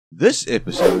This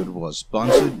episode was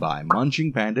sponsored by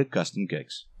Munching Panda Custom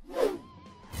Cakes.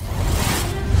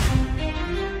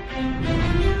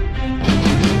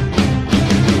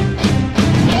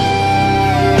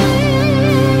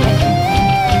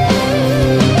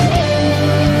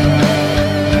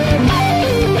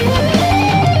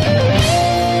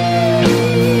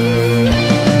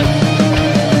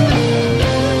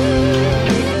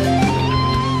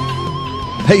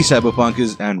 Hey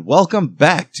Cyberpunkers, and welcome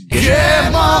back to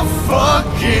Game of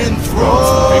fucking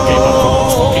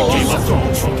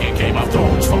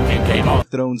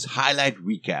Thrones highlight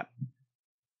recap.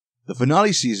 The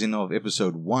finale season of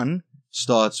episode 1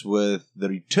 starts with the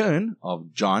return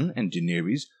of Jon and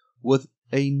Daenerys with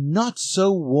a not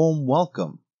so warm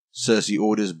welcome. Cersei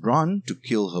orders Bronn to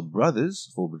kill her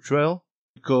brothers for betrayal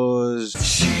because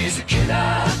she's a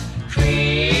killer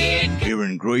queen.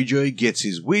 Euron Greyjoy gets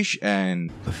his wish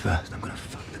and But first, I'm gonna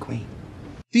fuck the queen.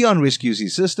 Theon rescues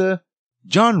his sister,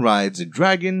 Jon rides a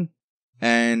dragon,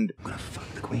 and I'm gonna fuck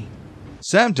the queen.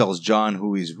 Sam tells Jon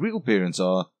who his real parents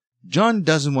are. Jon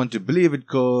doesn't want to believe it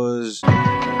cause...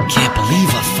 Can't believe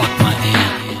I fucked my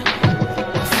aunt.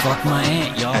 I fucked my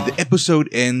aunt, y'all. And the episode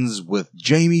ends with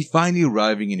Jaime finally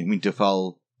arriving in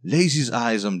Winterfell, lays his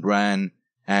eyes on Bran,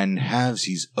 and has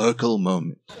his Urkel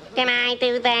moment. Can I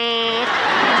do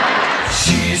that?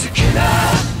 She's a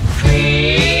killer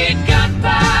queen.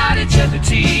 Gunpowder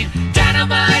gelatine.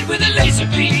 Dynamite with a laser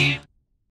beam.